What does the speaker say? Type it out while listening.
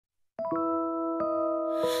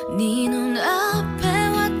네 눈앞에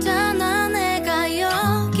왔잖아. 내가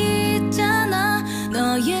여기 있잖아.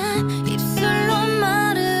 너의 입술로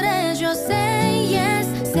말을 해줘. Say yes,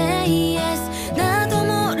 say yes. 나도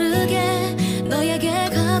모르게 너에게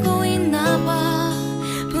가고 있나봐.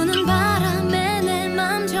 부는 바람에 내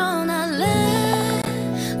맘 전할래.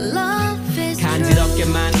 Love is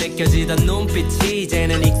간지럽게만 느껴지던 눈빛이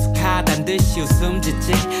이제는 익숙하단 듯이 웃음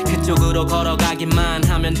짓지. 그쪽으로 걸어가기만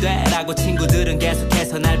하면 돼라고 친구들은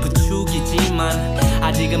계속해서 날 부추기지만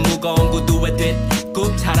아직은 무거운 구두에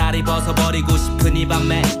뒷굽 차라리 벗어버리고 싶은 이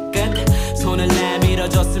밤의 끝. 손을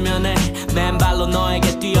내밀어줬으면 해. 맨발로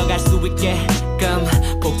너에게 뛰어갈 수 있게끔.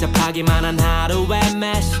 복잡하기만 한 하루에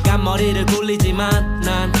매 시간 머리를 굴리지만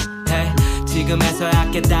난 hey,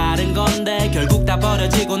 지금에서야 깨달은 건데 결국 다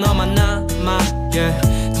버려지고 너만 남아 yeah.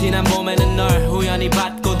 지난 봄에는 널 우연히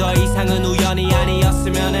봤고 더 이상은 우연이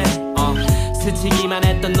아니었으면 해 스치기만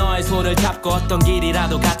했던 너의 손을 잡고 어떤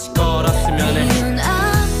길이라도 같이 걸었으면 해. 네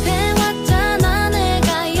눈앞에 왔잖아.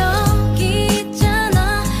 내가 여기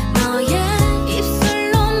있잖아. 너의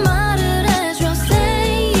입술로 말을 해줘.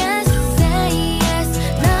 Say yes, say yes.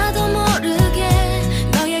 나도 모르게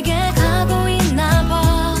너에게 가고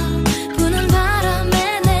있나봐. 부는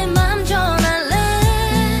바람에 내 맘 전할래.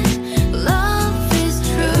 Love is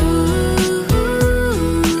true.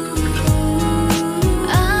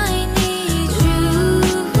 I need you.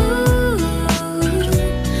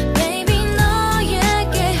 Baby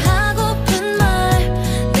너에게 하고픈 말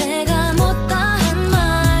내가 못다 한 말.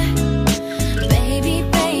 Baby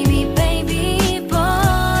baby baby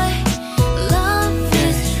boy. Love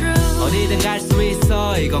is true. 어디든 갈 수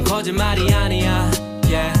있어. 이건 거짓말이 아니야.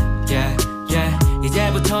 Yeah, yeah, yeah.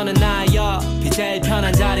 이제부터는 나의 옆이 제일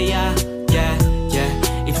편한 자리야. Yeah, yeah.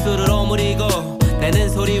 입술을 오므리고 내는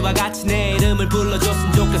소리와 같이 내 이름을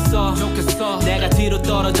불러줬으면 좋겠어. 내가 뒤로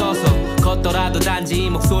떨어져서 걷더라도 단지 이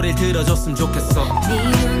목소리를 들어줬으면 좋겠어. 네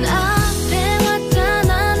눈앞에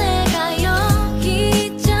왔잖아. 내가 여기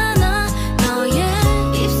있잖아. 너의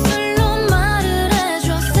입술로 말을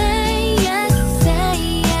해줘. Say yes,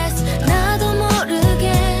 say yes. 나도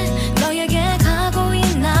모르게 너에게 가고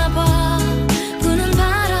있나봐. 부는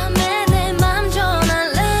바람에 내 맘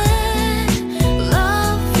전할래.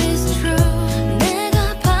 Love is true. 내가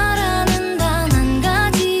바라는 단 한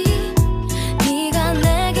가지. 네가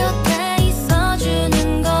내 곁에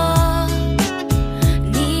있어주는 것.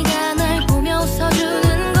 네가 날 보며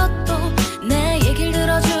웃어주는 것도 내 얘길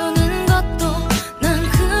들어주는 것도 난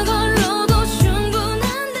그걸로도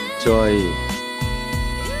충분한데. 저 아이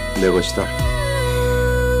내 것이다.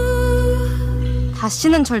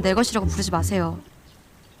 다시는 절 내 것이라고 부르지 마세요.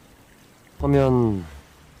 하면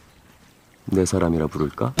내 사람이라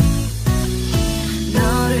부를까?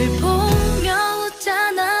 너를 보며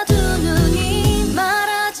웃잖아. 두 눈이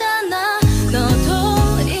말하잖아.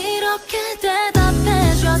 너도 이렇게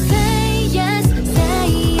대답해줘. Say yes,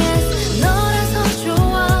 say yes. 너라서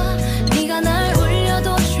좋아. 네가 날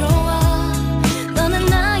울려도 좋아. 너는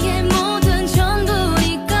나의 모든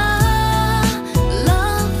전부니까.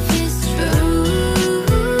 Love is true.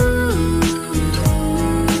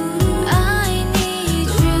 I need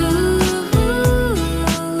you.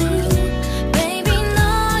 Baby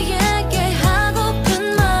너에게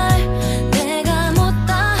하고픈 말 내가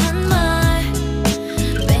못다 한 말.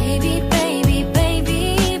 Baby baby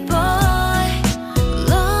baby boy.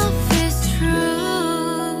 Love is true.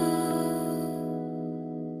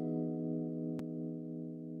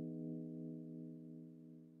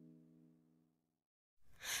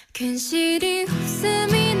 괜시리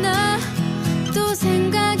웃음이 나. 또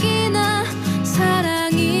생각이 나.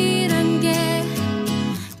 사랑이란 게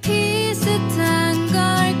비슷한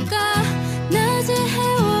걸까. 낮의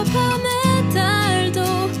해와 밤의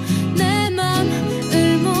달도 내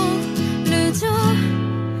맘을 모르죠.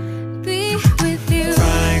 Be with you.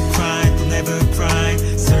 Cry, cry, don't never cry.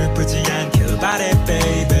 슬프지 않길 바래,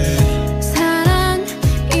 baby. 사랑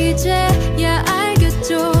이제야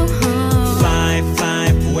알겠죠. Fly, fly,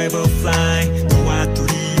 forever fly. 너와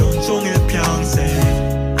둘이 온종일 평생.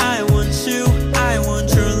 I want you, I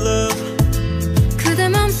want your love. 그대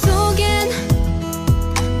맘속엔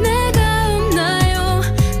내가 없나요.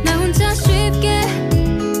 나 혼자 쉽게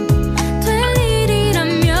될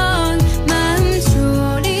일이라면 마음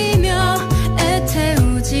졸이며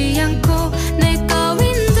애태우지 않고 내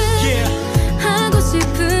거인 듯 Yeah, 하고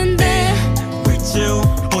싶은데. with you.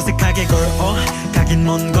 어색하게 걸어 가긴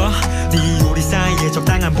먼 거. 네 우리 사이에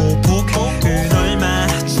적당한 보폭은 얼마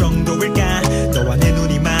정도일까. 너와 내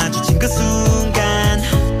눈이 마주친 그 순간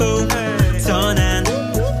boom. 더 난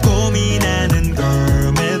고민하는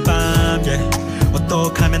걸 매일 밤 yeah.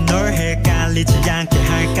 어떡하면 널 헷갈리지 않게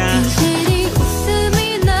할까. 괜시리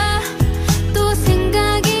웃음이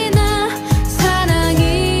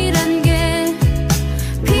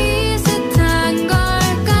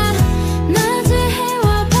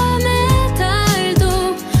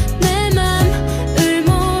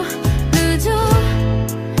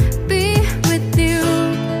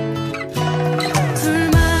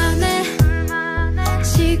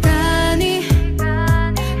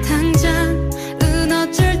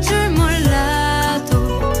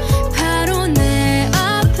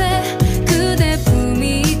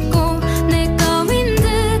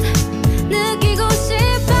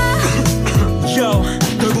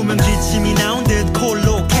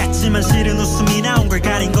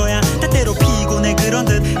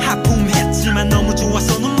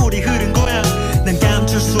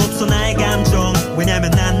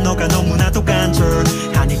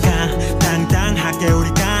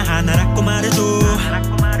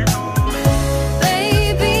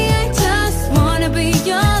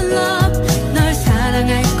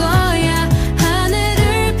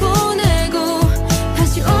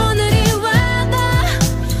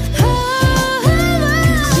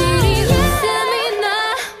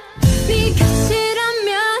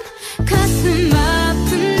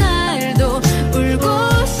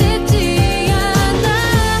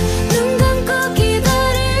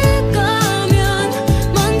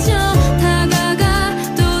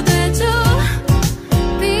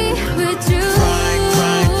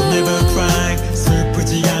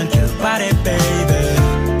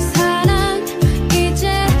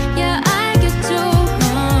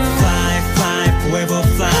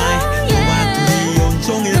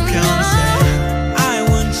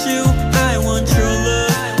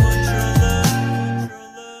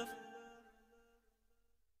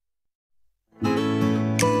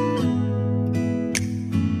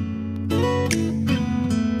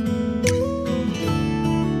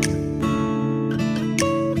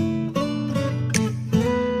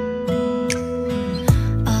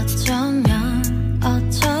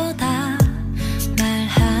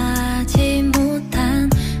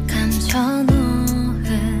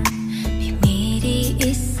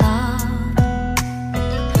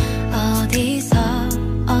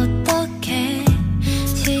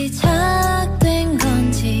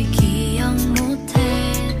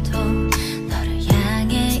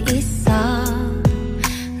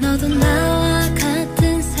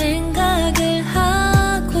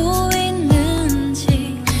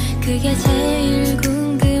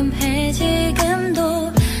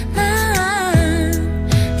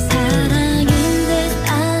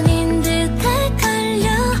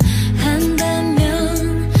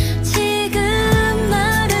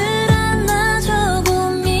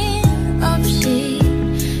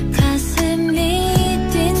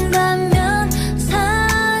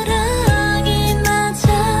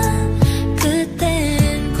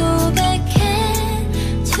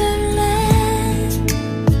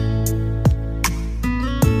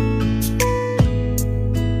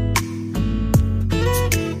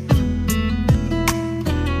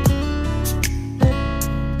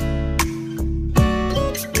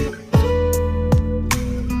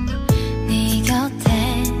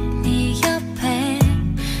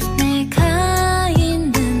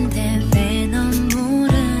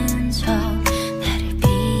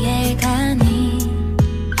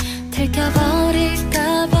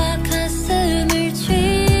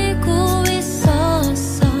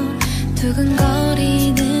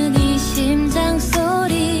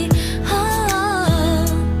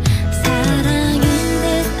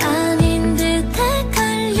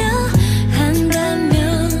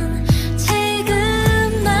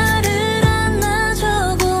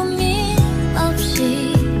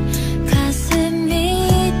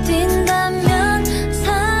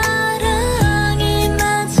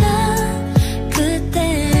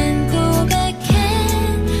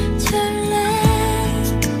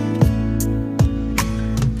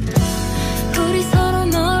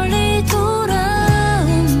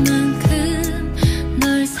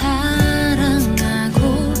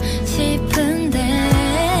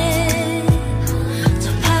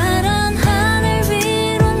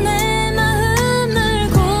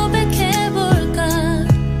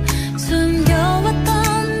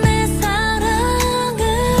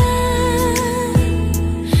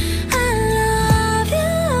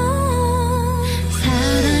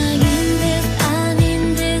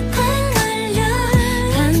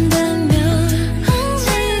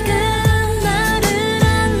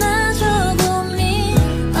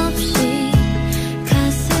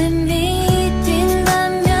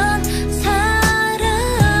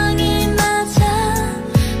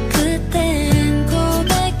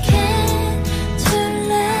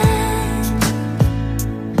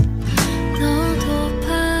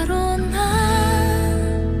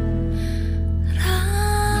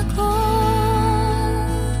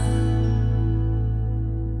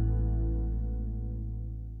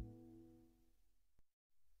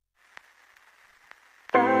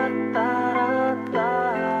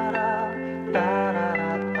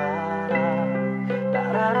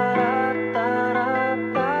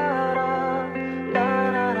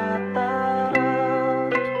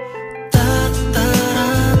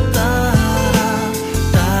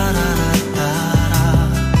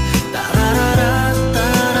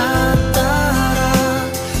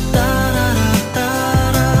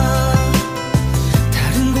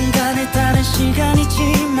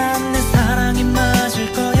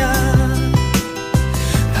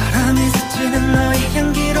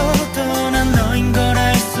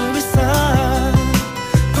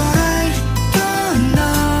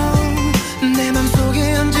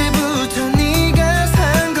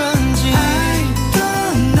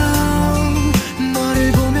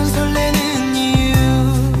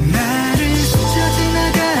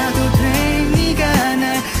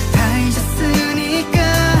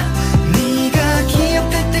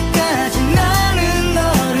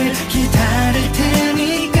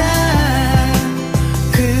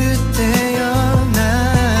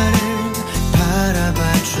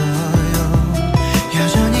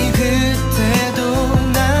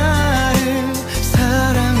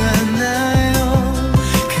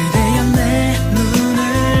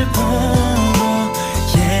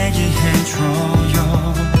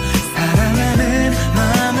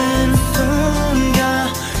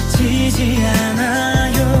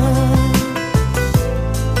않아요.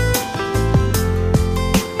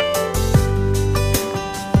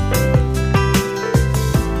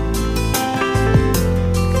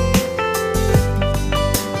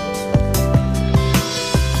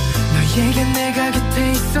 너에게 내가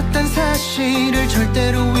곁에 있었단 사실을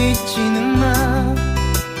절대로 잊지는 마.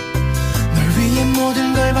 널 위해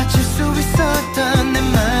모든 걸 바칠 수 있었던 내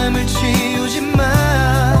맘을 치우지 마.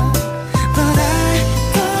 But I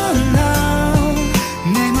don't know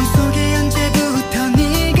내 맘속에 언제부터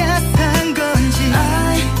네가 산 건지.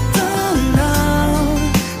 I don't know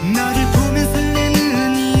너를 보면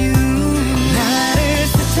설레는 이유. 나를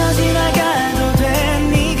스쳐 지나가도 돼.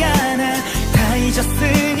 네가 날 다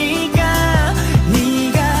잊었으니까.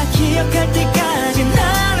 네가 기억할 때까지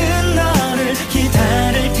나는 너를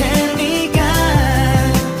기다릴 테니까.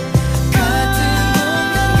 같은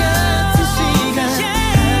공간 같은 시간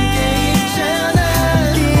함께 있잖아.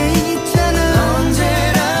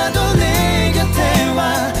 언제라도 내 곁에 와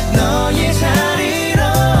너의 자리로.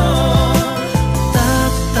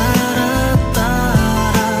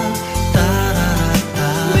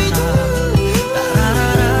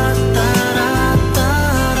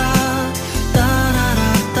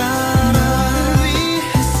 너를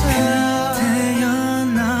위해서 그대여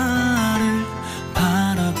나를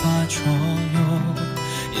바라봐줘요.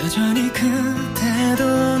 여전히 그대도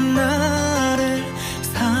나를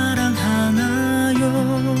사랑하나요?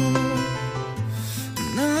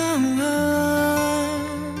 No, no.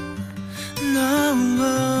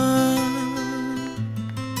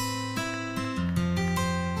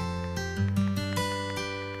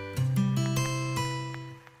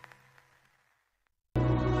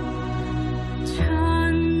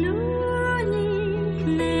 첫눈이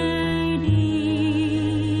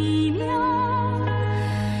내리면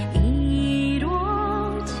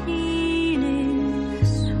이루어지는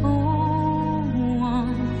소원.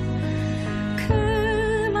 그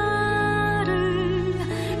말을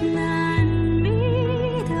난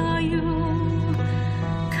믿어요.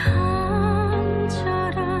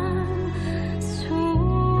 간절한 소원.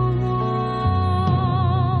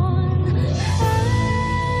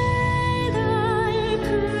 해달픈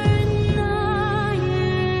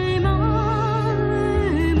나의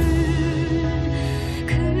마음을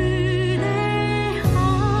그대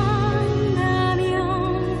한다면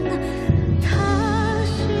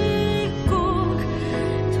다시 꼭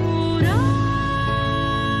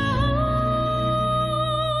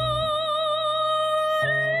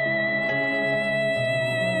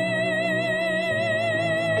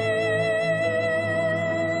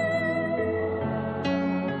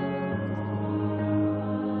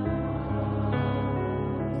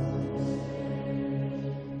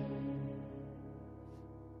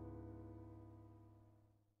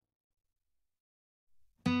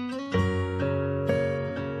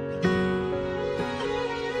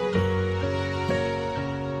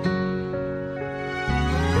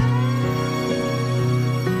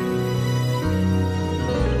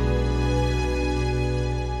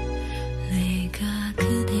내가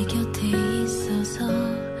그대 곁에 있어서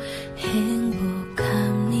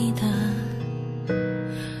행복합니다.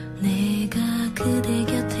 내가 그대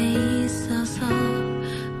곁에 있어서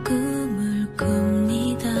꿈을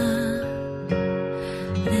꿉니다.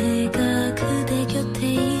 내가 그대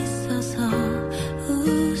곁에 있어서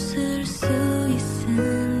웃을 수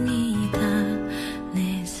있습니다.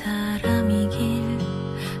 내 사람이길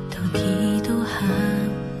더 기도합니다.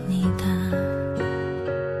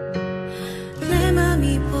 내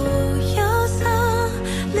맘이 보여서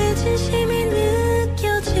내 진심이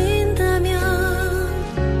느껴진다면.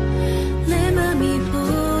 내 맘이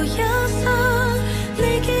보여서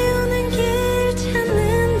내게 오는 길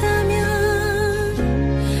찾는다면.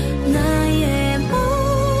 나의 모든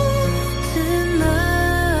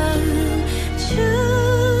마음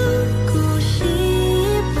주고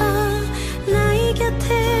싶어. 나의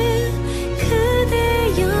곁에 그대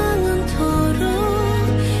영원토록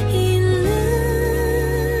있는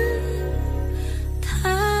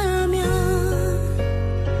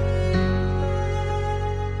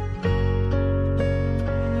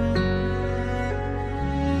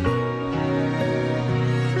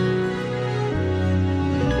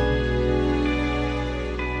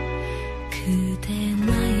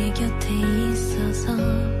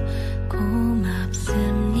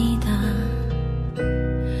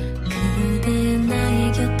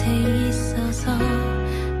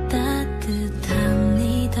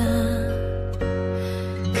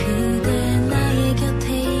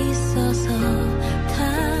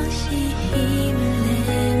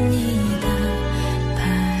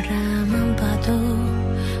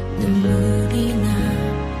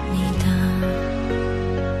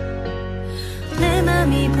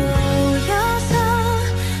맘이 보여서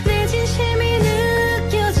내 진심이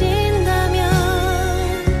느껴진다면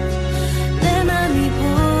내 맘이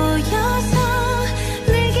보여서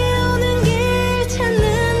내게 오는 길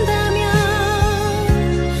찾는다면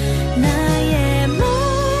나의 모든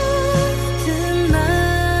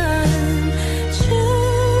마음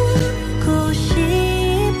주고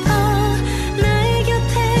싶어 나의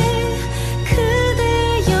곁에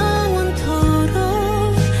그대 영원토록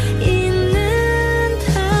있는다면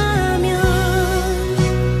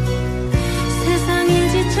세상이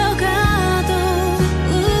지쳐가도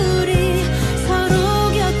우리 서로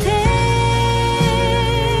곁에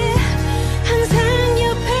항상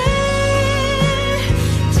옆에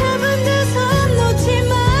잡은 두 손 놓지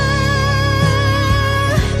마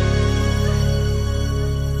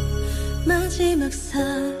마지막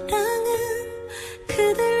사랑은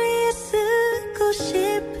그댈 위해 쓰고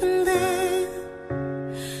싶은데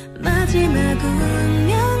마지막 운명